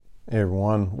Hey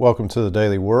everyone, welcome to the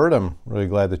Daily Word. I'm really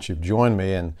glad that you've joined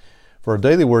me. And for our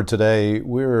Daily Word today,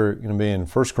 we're going to be in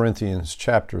 1 Corinthians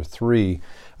chapter 3.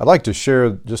 I'd like to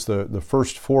share just the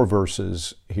first 4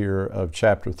 verses here of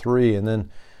chapter 3, and then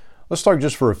let's talk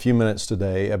just for a few minutes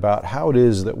today about how it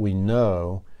is that we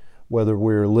know whether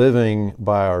we're living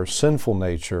by our sinful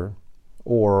nature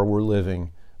or we're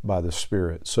living by the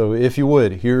Spirit. So if you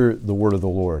would, hear the word of the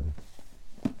Lord.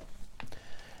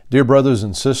 Dear brothers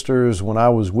and sisters, when I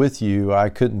was with you, I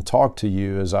couldn't talk to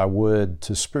you as I would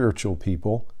to spiritual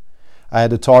people. I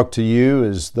had to talk to you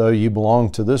as though you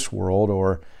belonged to this world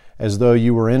or as though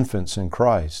you were infants in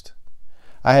Christ.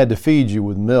 I had to feed you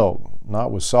with milk, not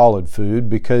with solid food,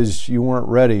 because you weren't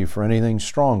ready for anything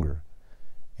stronger,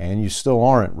 and you still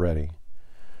aren't ready.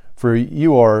 For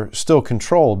you are still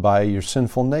controlled by your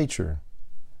sinful nature.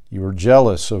 You are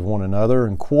jealous of one another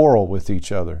and quarrel with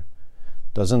each other.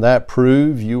 Doesn't that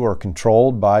prove you are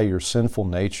controlled by your sinful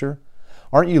nature?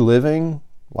 Aren't you living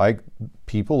like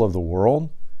people of the world?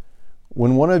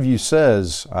 When one of you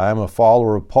says, I am a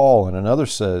follower of Paul, and another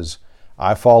says,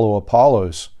 I follow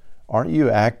Apollos, aren't you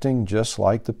acting just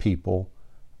like the people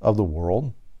of the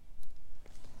world?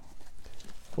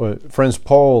 Well, friends,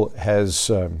 Paul has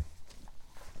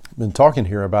been talking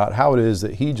here about how it is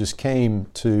that he just came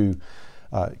to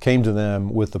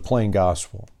them with the plain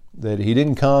gospel. That he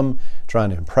didn't come trying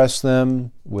to impress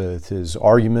them with his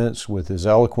arguments, with his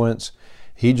eloquence.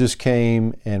 He just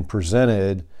came and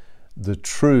presented the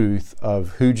truth of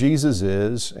who Jesus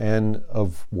is and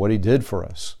of what he did for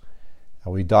us.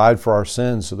 How he died for our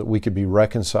sins so that we could be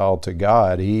reconciled to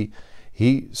God. He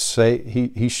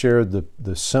shared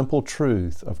the simple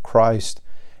truth of Christ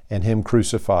and him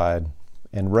crucified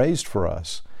and raised for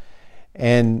us.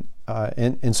 And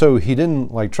so he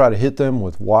didn't try to hit them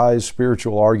with wise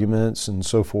spiritual arguments and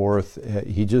so forth.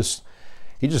 He just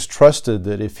trusted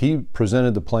that if he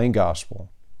presented the plain gospel,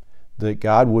 that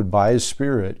God would by his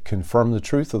Spirit confirm the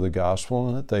truth of the gospel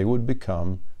and that they would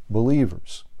become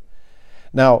believers.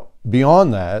 Now,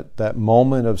 beyond that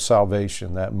moment of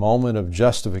salvation, that moment of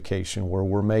justification where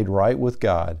we're made right with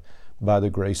God by the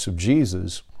grace of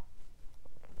Jesus,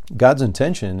 God's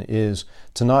intention is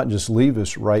to not just leave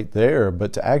us right there,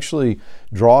 but to actually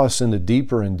draw us into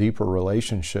deeper and deeper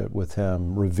relationship with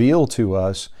him, reveal to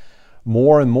us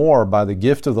more and more by the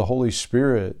gift of the Holy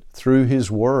Spirit through his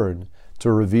word,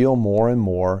 to reveal more and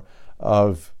more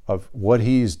of what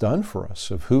he's done for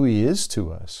us, of who he is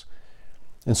to us.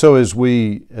 And so as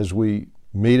we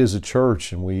meet as a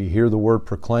church and we hear the word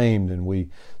proclaimed and we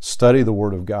study the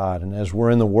word of God, and as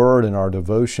we're in the word in our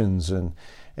devotions and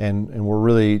we're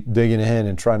really digging in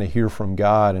and trying to hear from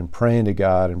God and praying to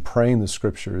God and praying the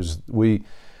scriptures, we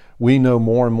know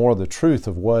more and more the truth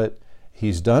of what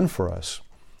he's done for us.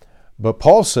 But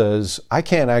Paul says, I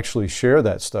can't actually share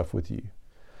that stuff with you.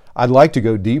 I'd like to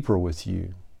go deeper with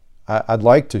you. I'd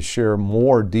like to share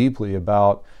more deeply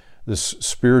about this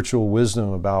spiritual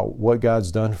wisdom, about what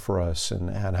God's done for us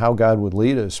and how God would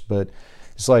lead us. But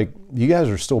it's like, you guys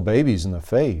are still babies in the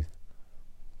faith.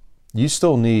 You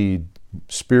still need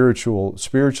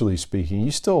spiritually speaking,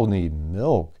 you still need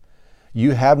milk.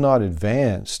 You have not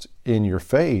advanced in your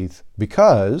faith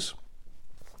because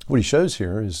what he shows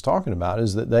here is talking about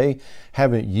is that they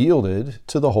haven't yielded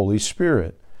to the Holy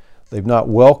Spirit. They've not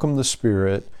welcomed the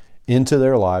Spirit into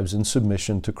their lives in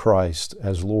submission to Christ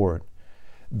as Lord.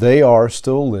 They are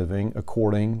still living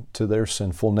according to their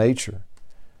sinful nature.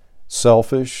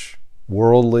 Selfish,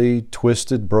 worldly,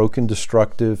 twisted, broken,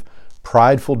 destructive,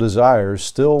 prideful desires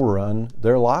still run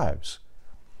their lives.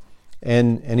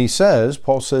 And he says,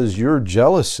 Paul says, your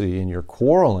jealousy and your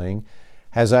quarreling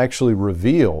has actually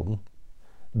revealed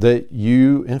that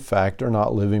you, in fact, are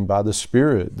not living by the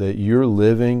Spirit, that you're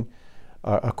living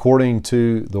according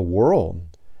to the world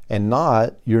and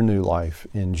not your new life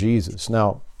in Jesus.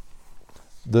 Now,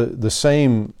 the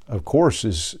same, of course,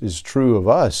 is true of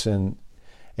us, and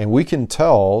we can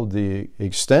tell the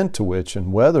extent to which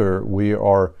and whether we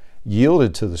are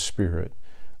yielded to the Spirit,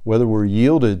 whether we're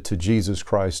yielded to Jesus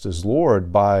Christ as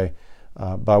Lord by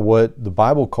what the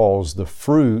Bible calls the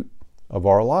fruit of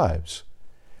our lives.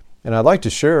 And I'd like to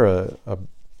share a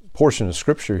portion of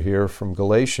Scripture here from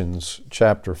Galatians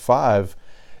chapter 5.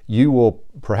 You will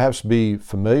perhaps be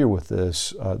familiar with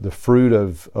this, the fruit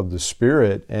of the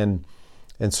Spirit. And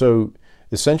so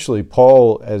essentially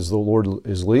Paul, as the Lord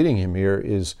is leading him here,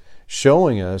 is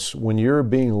showing us when you're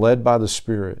being led by the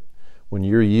Spirit, when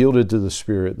you're yielded to the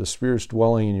Spirit's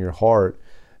dwelling in your heart,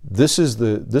 this is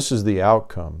the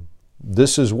outcome.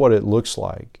 This is what it looks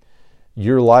like.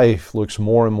 Your life looks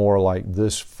more and more like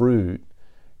this fruit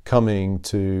coming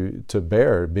to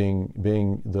bear,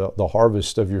 being the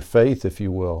harvest of your faith, if you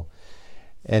will.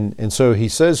 And so he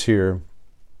says here,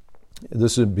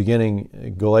 this is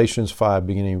beginning, Galatians 5,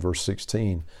 beginning verse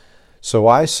 16. So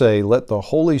I say, let the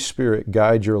Holy Spirit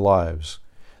guide your lives.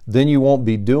 Then you won't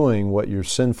be doing what your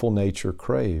sinful nature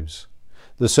craves.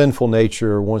 The sinful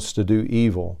nature wants to do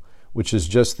evil, which is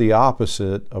just the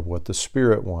opposite of what the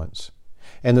Spirit wants.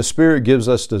 And the Spirit gives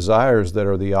us desires that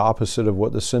are the opposite of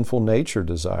what the sinful nature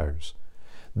desires.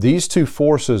 These two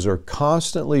forces are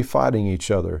constantly fighting each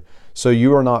other, so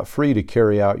you are not free to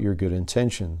carry out your good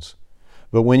intentions.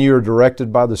 But when you are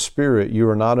directed by the Spirit, you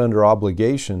are not under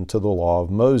obligation to the law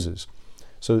of Moses.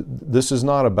 So this is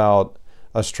not about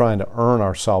us trying to earn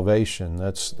our salvation.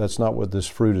 That's not what this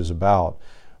fruit is about.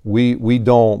 We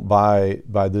don't,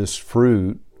 by this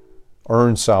fruit,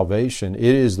 earn salvation. It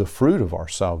is the fruit of our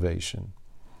salvation.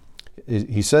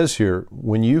 He says here,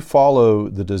 when you follow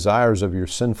the desires of your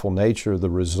sinful nature, the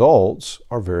results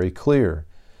are very clear.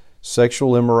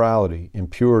 Sexual immorality,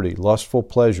 impurity, lustful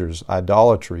pleasures,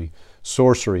 idolatry,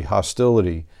 sorcery,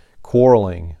 hostility,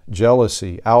 quarreling,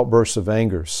 jealousy, outbursts of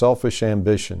anger, selfish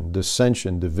ambition,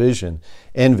 dissension, division,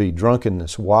 envy,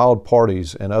 drunkenness, wild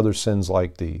parties, and other sins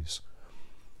like these.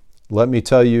 Let me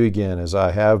tell you again, as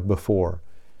I have before,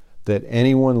 that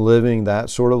anyone living that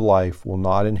sort of life will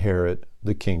not inherit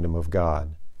the kingdom of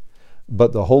God.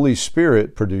 But the Holy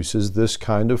Spirit produces this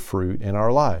kind of fruit in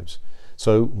our lives.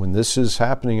 So when this is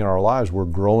happening in our lives, we're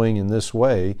growing in this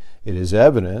way, it is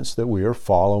evidence that we are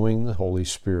following the Holy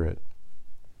Spirit.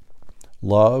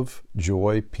 Love,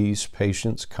 joy, peace,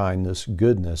 patience, kindness,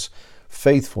 goodness,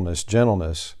 faithfulness,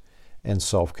 gentleness, and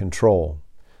self-control.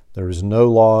 There is no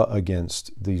law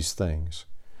against these things.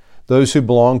 Those who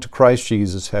belong to Christ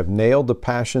Jesus have nailed the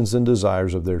passions and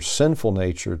desires of their sinful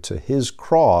nature to His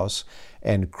cross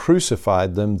and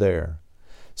crucified them there.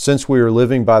 Since we are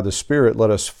living by the Spirit, let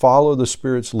us follow the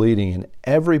Spirit's leading in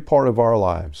every part of our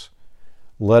lives.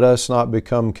 Let us not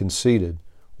become conceited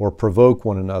or provoke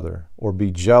one another or be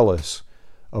jealous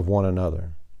of one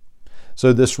another.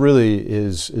 So this really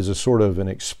is a sort of an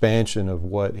expansion of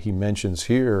what he mentions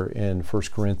here in 1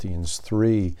 Corinthians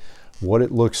 3, what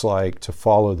it looks like to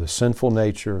follow the sinful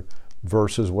nature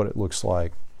versus what it looks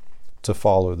like to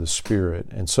follow the Spirit.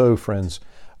 And so, friends,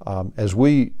 as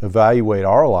we evaluate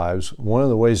our lives, one of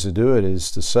the ways to do it is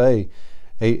to say,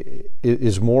 hey,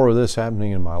 is more of this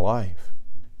happening in my life?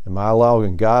 Am I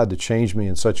allowing God to change me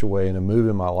in such a way and to move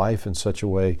in my life in such a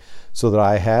way so that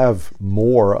I have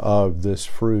more of this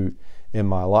fruit in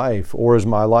my life? Or is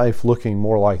my life looking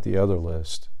more like the other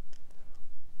list?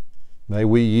 May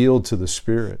we yield to the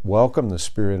Spirit, welcome the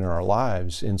Spirit in our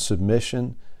lives in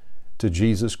submission to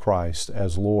Jesus Christ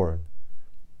as Lord.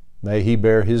 May He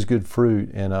bear His good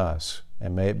fruit in us,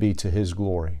 and may it be to His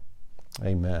glory.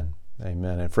 Amen.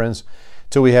 Amen. And friends,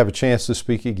 till we have a chance to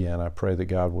speak again, I pray that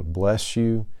God would bless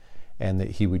you and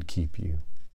that He would keep you.